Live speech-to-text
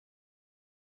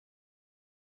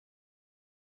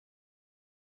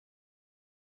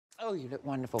Oh, you look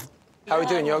wonderful. How are we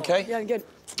doing? You OK? Yeah, I'm good.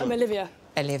 I'm Olivia.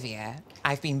 Olivia,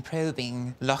 I've been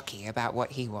probing Lockie about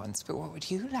what he wants, but what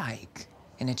would you like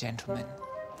in a gentleman?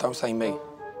 Don't say me.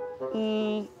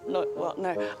 No.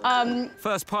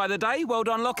 First pie of the day. Well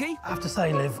done, Lockie. I have to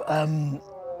say, Liv,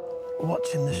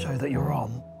 watching the show that you're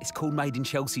on... It's called Made in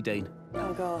Chelsea, Dean.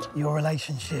 Oh, God. Your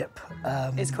relationship...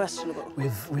 It's questionable.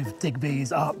 With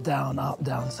Digby's up, down, up,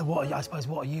 down. So what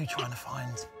are you trying to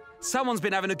find? Someone's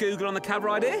been having a Google on the cab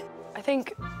ride here. I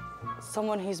think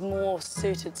someone who's more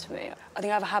suited to me. I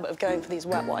think I have a habit of going for these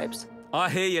wet wipes.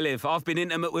 I hear you, Liv. I've been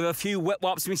intimate with a few wet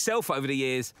wipes myself over the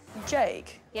years.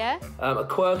 Jake? Yeah? A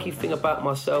quirky thing about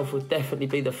myself would definitely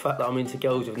be the fact that I'm into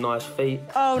girls with nice feet.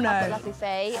 Oh, no. Lovely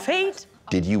feet. Feet?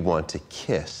 Did you want to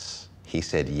kiss? He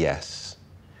said yes,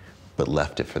 but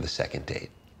left it for the second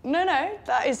date. No,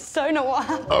 that is so not what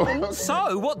happened. Oh.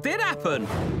 So, what did happen?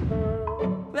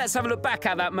 Let's have a look back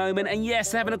at that moment, and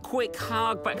yes, having a quick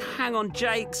hug, but hang on,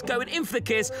 Jake's going in for the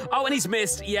kiss. Oh, and he's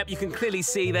missed. Yep, you can clearly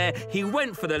see there. He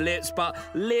went for the lips, but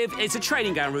Liv, it's a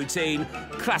training gown routine.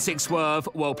 Classic swerve.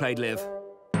 Well played, Liv.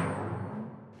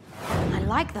 I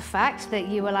like the fact that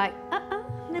you were like, a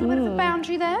little bit of a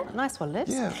boundary there. Nice one, Liv.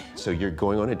 Yeah. So you're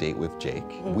going on a date with Jake.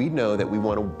 We know that we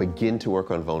want to begin to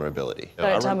work on vulnerability.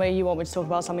 Don't tell me you want me to talk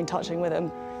about something touching with him.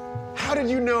 How did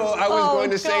you know I was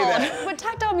going to say that? But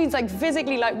tactile means, like,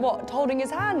 physically, like, what, holding his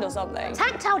hand or something?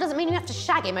 Tactile doesn't mean you have to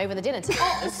shag him over the dinner table.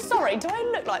 Oh, sorry, do I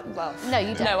look like... Well... No,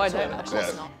 you don't. No, I don't, Of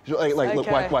course not. Look,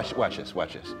 Okay. watch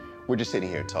this. We're just sitting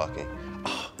here talking.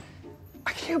 Oh,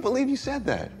 I can't believe you said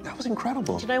that. That was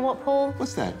incredible. Do you know what, Paul?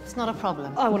 What's that? It's not a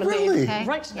problem. I want to Really? leave. Okay.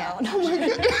 Right now. Yeah.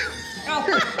 Oh,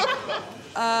 my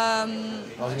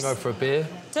God. I was gonna go for a beer.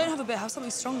 Don't have a beer, have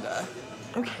something stronger.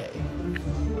 Okay.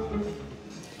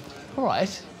 All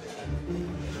right.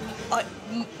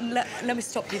 Let me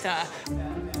stop you there.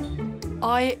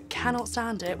 I cannot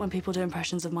stand it when people do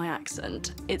impressions of my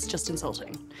accent. It's just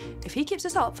insulting. If he keeps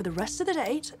this up for the rest of the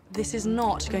date, this is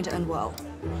not going to end well.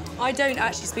 I don't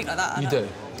actually speak like that, Anna. You do.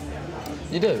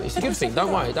 You do. It's a good thing.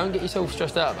 Don't worry. Don't get yourself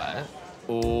stressed out about it.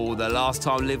 Oh, the last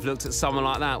time Liv looked at someone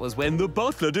like that was when the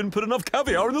butler didn't put enough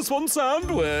caviar in the swan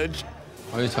sandwich.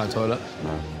 I need to go to the toilet.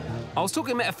 I was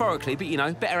talking metaphorically, but, you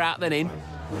know, better out than in.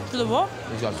 To the what? I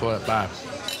need to go to the toilet bad.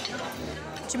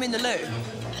 Do you mean the loo?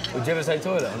 Would you ever say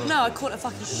toilet or not? No, I call it a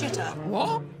fucking shitter.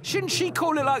 What? Shouldn't she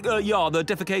call it like, yeah, the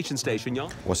defecation station, yeah?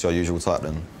 What's your usual type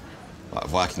then? Like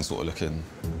Viking sort of looking?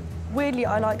 Weirdly,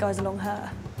 I like guys with long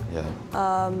hair. Yeah.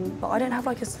 But I don't have,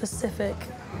 like, a specific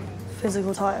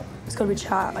physical type. It's got to be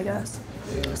chat, I guess.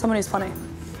 Someone who's funny.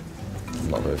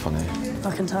 Not very funny.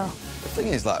 I can tell. The thing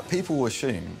is, like, people will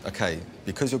assume, OK,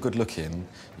 because you're good looking,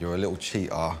 you're a little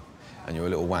cheater and you're a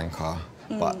little wanker.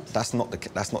 But that's not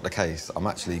the case. I'm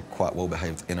actually quite well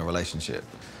behaved in a relationship.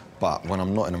 But when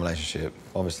I'm not in a relationship,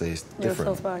 obviously it's different. You're a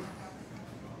filth bag.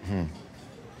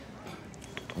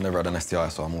 I've never had an STI,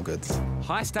 so I'm all good.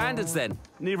 High standards, then.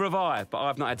 Neither have I, but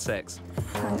I've not had sex.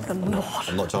 Thank the Lord.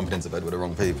 I'm not jumping into bed with the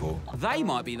wrong people. They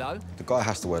might be, though. The guy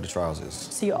has to wear the trousers.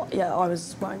 See, yeah, I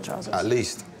was wearing trousers. At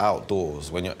least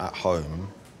outdoors, when you're at home,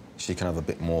 she can have a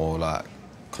bit more, like,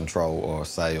 control or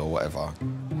say or whatever.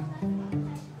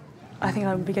 I think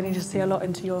I'm beginning to see a lot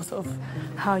into your sort of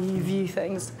how you view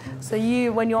things. So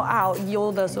you, when you're out,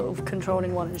 you're the sort of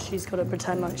controlling one, and she's got to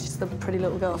pretend like she's the pretty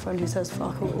little girlfriend who says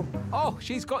fuck all. Oh,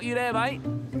 she's got you there, mate.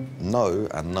 No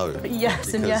and no. But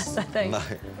yes and yes, I think. No.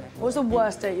 What's the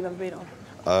worst date you've ever been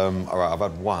on? All right, I've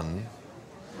had one.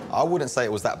 I wouldn't say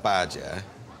it was that bad, yeah,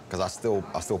 because I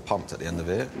still pumped at the end of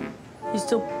it. You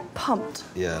still pumped?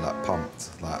 Yeah, like pumped,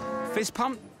 like. Fist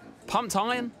pump? Pumped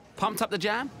iron? Pumped up the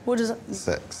jam? What does it...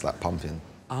 Sex, like pumping.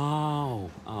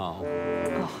 Oh.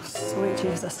 Oh, sweet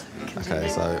Jesus. Okay,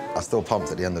 so I still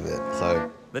pumped at the end of it, so...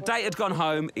 The date had gone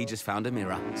home, he just found a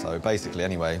mirror. So basically,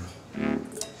 anyway,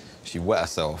 she wet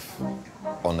herself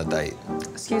on the date.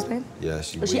 Excuse me? Yeah,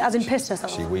 she as in pissed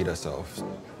herself? She weed herself.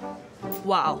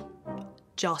 Wow.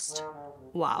 Just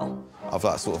wow. I've,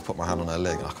 like, sort of put my hand on her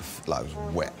leg and it was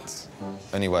wet.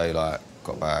 Anyway, like,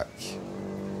 got back,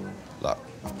 like,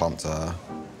 I've pumped her.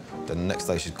 Then the next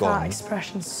day she's gone. That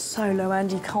expression's so low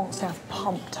end, you can't say I've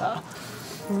pumped her.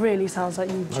 Really sounds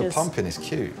like you just... No, pumping is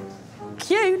cute.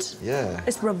 Cute? Yeah.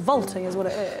 It's revolting is what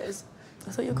it is.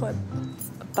 I thought you were quite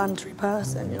a bantery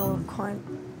person, you're quite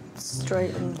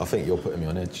straight and... I think you're putting me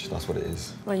on edge, that's what it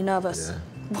is. Are you nervous?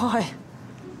 Yeah. Why?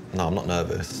 No, I'm not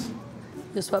nervous.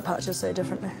 Your sweat patches say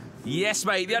differently. Yes,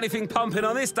 mate, the only thing pumping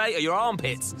on this date are your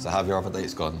armpits. So how have your other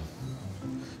dates gone?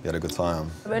 You had a good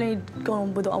time? I've only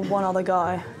gone with one other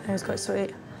guy, and he was quite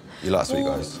sweet. You like sweet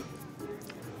guys?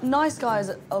 Nice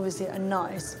guys, obviously, are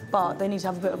nice, but they need to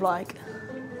have a bit of, like,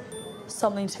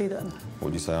 something to them. What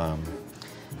would you say I am?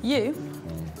 You?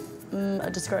 A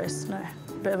disgrace, no.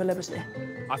 Bit of a liberty.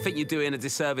 I think you're doing a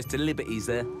disservice to liberties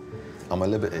there. I'm a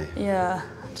liberty. Yeah,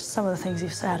 just some of the things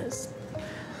you've said is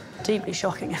deeply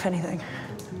shocking, if anything.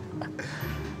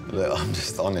 Look, I'm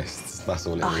just honest. That's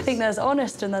all it is. I think there's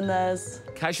honest and then there's...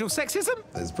 Casual sexism?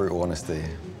 There's brutal honesty.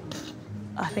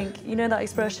 I think, you know that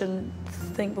expression,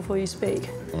 think before you speak?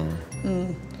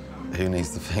 Who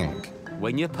needs to think?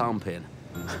 When you're pumping.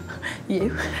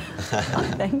 You, I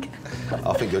think.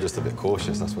 I think you're just a bit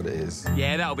cautious, that's what it is.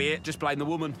 Yeah, that'll be it. Just blame the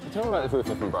woman. Tell me about this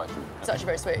roofer from Brighton. It's actually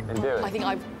very sweet. Endearing. I think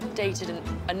I've dated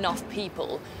enough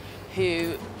people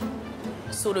who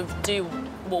sort of do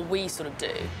what we sort of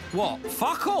do. What?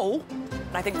 Fuck all?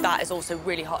 And I think that is also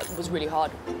really hard, was really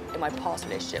hard in my past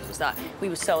relationship, was that we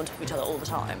were so on top of each other all the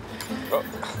time.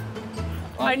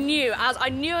 I knew as I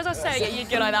was saying it, you'd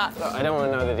go like that. I don't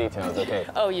want to know the details, OK?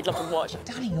 Oh, you'd love to watch.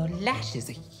 Darling, your lashes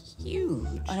are huge.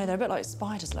 I know, they're a bit like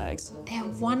spider's legs. They're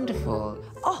wonderful.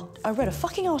 Oh, I read a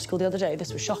fucking article the other day.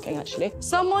 This was shocking, actually.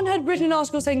 Someone had written an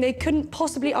article saying they couldn't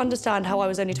possibly understand how I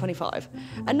was only 25.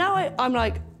 And now I'm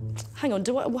like, hang on,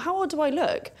 how old do I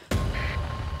look?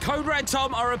 Code red,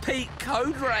 Tom. I repeat,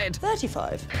 code red.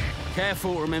 35.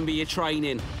 Careful, remember your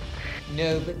training.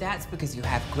 No, but that's because you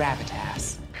have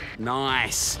gravitas.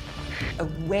 Nice. A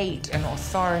weight and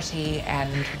authority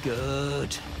and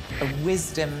Good. a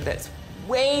wisdom that's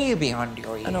way beyond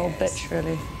your years. An old bitch,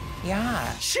 really.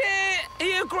 Yeah. Shit!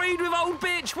 He agreed with old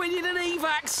bitch when you did an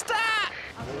evac stat!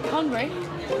 Hungry?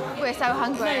 We're so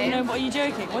hungry. No, what are you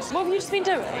joking? What have you just been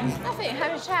doing? Nothing,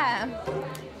 had a chat.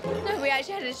 No, we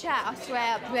actually had a chat, I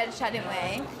swear. We had a chat, didn't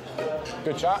we?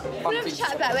 Good chat. What did we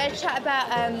chat about? We had a chat about,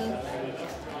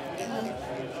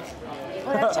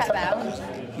 what did we chat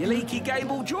about? You leaky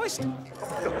Gable joist?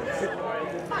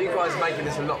 You guys are making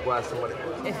this a lot worse than what it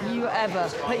was. If you ever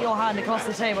put your hand across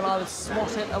the table, I would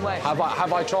swat it away. Have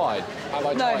I tried? Have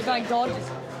I No, tried? thank God.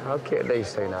 How cute are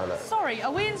these two now, look? Sorry,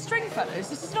 are we in Stringfellows?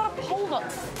 This is not a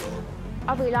hold-up.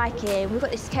 I really like him. We've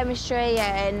got this chemistry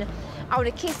and I want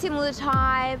to kiss him all the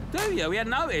time. Do you? We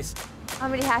hadn't noticed.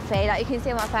 I'm really happy. Like, you can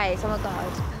see on my face. Oh, my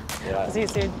God. Yeah. See you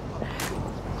soon.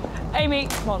 Amy,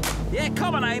 come on. Yeah,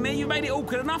 come on, Amy. You made it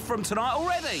awkward enough from tonight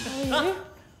already.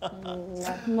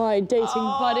 My dating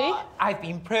buddy. I've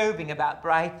been probing about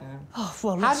Brighton. Oh,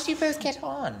 well, How did you both get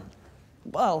on?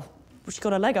 Well, she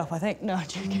got her leg up, I think. No, I'm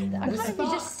joking. I can't believe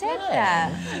you just said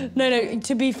that. No,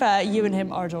 to be fair, you and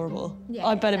him are adorable. Yeah,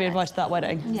 I'd better be invited to that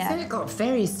wedding. So Yeah. it got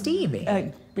very steamy.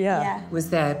 Yeah. Was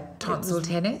there tonsil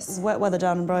tennis? Wet weather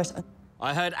down in Brighton.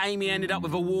 I heard Amy ended up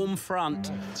with a warm front.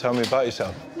 Tell me about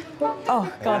yourself.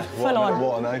 Oh, God, full on.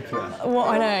 What an opener. What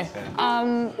I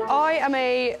know. I am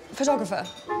a photographer.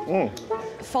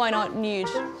 Fine art nude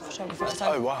photographer.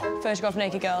 So Oh, wow. photograph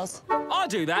naked girls. I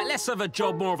do that. Less of a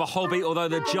job, more of a hobby, although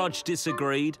the judge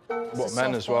disagreed. What,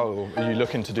 men as well? Or are you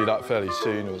looking to do that fairly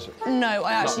soon? Or is it No,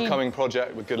 I an actually... upcoming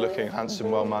project with good-looking,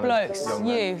 handsome, well-mannered Blokes, young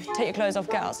men? you, take your clothes off,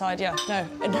 get outside, yeah, no.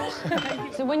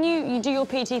 So when you do your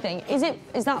PT thing, is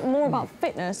that more about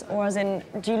fitness or as in,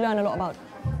 do you learn a lot about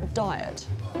diet?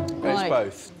 It's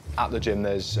both. At the gym,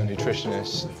 there's a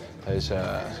nutritionist, there's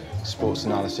sports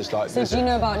analysis like... So do you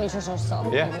know about nutritional stuff?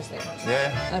 Yeah. Obviously?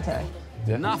 Yeah. Okay.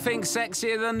 Yeah. Nothing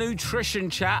sexier than nutrition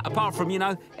chat, apart from, you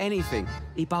know, anything.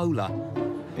 Ebola.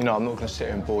 You know, I'm not going to sit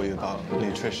here and bore you about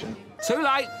nutrition. Too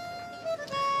late.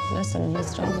 Listen, he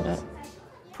started it.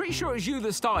 Pretty sure it's you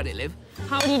that started it, Liv.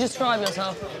 How would you describe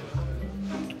yourself?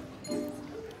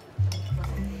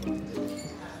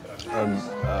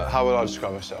 How would I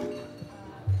describe myself?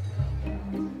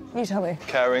 You tell me.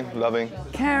 Caring, loving.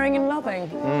 Caring and loving.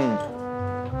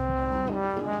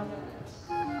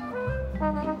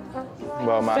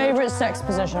 Well-mannered. Favourite sex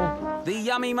position? The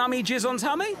yummy mummy jizz on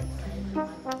tummy?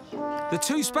 The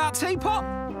two-spout teapot?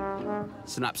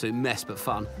 It's an absolute mess, but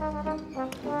fun.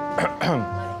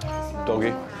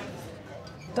 Doggy.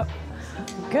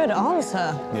 Good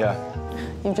answer. Yeah.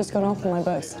 You've just gone off in my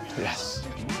books. Yes.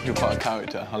 You're quite a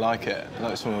character. I like it. I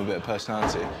like someone with a bit of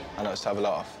personality. I like to have a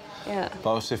laugh. Yeah. But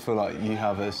I also feel like you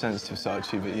have a sensitive side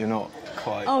to you, but you're not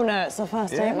quite... Oh, no, it's the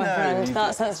first date, my no, friend. you-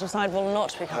 That sensitive side will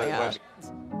not be coming out.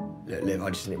 Look, Liv, I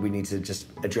just think we need to just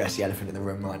address the elephant in the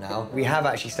room right now. We have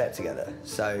actually slept together,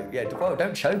 so yeah. Well,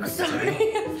 don't choke us.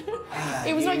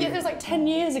 It was like 10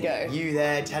 years ago. You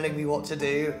there telling me what to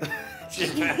do? Do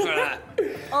you remember that?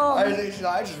 Oh.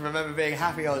 I just remember being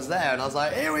happy I was there, and I was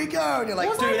like, here we go, and you're like,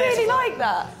 Was do I this. really like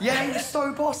that? Yeah, you were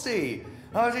so bossy.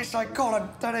 I was just like, God, I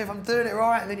don't know if I'm doing it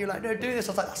right, and then you're like, no, do this.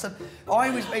 I was like, that's a... I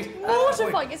was basically...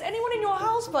 Mortifying. Is anyone in your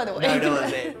house, by the way? No, no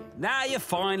one's in. Nah, you're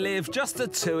fine, Liv. Just the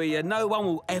two of you. No one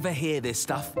will ever hear this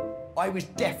stuff. I was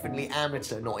definitely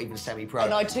amateur, not even semi-pro.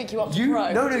 And I took you up to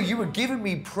pro. No, you were giving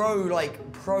me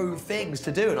pro things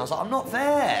to do, and I was like, I'm not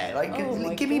there. Like,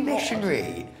 give me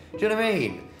missionary. Do you know what I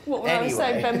mean? What, when I was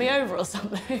saying bend me over or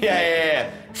something? Yeah.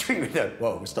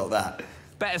 Whoa, stop that.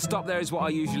 Better stop there is what I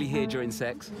usually hear during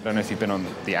sex. I don't know if you've been on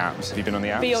the apps. Have you been on the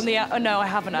apps? Be on the app? Oh, no, I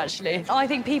haven't actually. I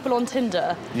think people on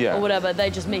Tinder or whatever, they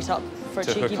just meet up for a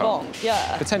cheeky bonk.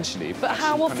 Yeah. Potentially. But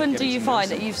how often do you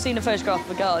find that you've seen a photograph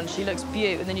of a girl and she looks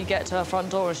beaut, and then you get to her front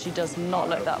door and she does not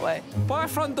look that way? By a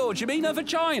front door, do you mean a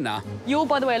vagina? You're,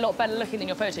 by the way, a lot better looking than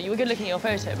your photo. You were good looking in your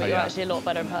photo, but you're actually a lot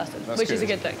better in person, which is a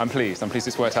good thing. I'm pleased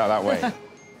it's worked out that way.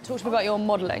 Talk to me about your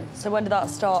modelling. So when did that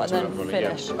start and then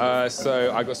finish? Yeah.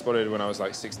 So I got spotted when I was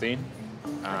like 16.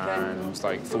 And it was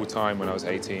like full-time when I was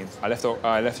 18. I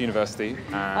left university.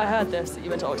 And I heard this, that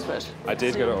you went to Oxford. I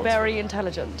did go to Oxford. Very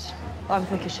intelligent. I'm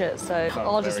thick as shit, so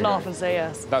I'll just laugh and say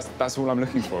yes. That's all I'm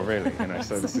looking for, really. You know,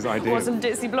 so this is ideal. Want some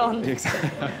ditzy blonde?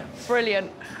 Exactly.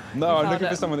 Brilliant. No, I'm looking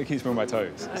for someone that keeps me on my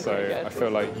toes. Okay, so good. I feel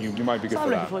like you might be good for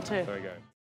that. I'm looking for too. There you go.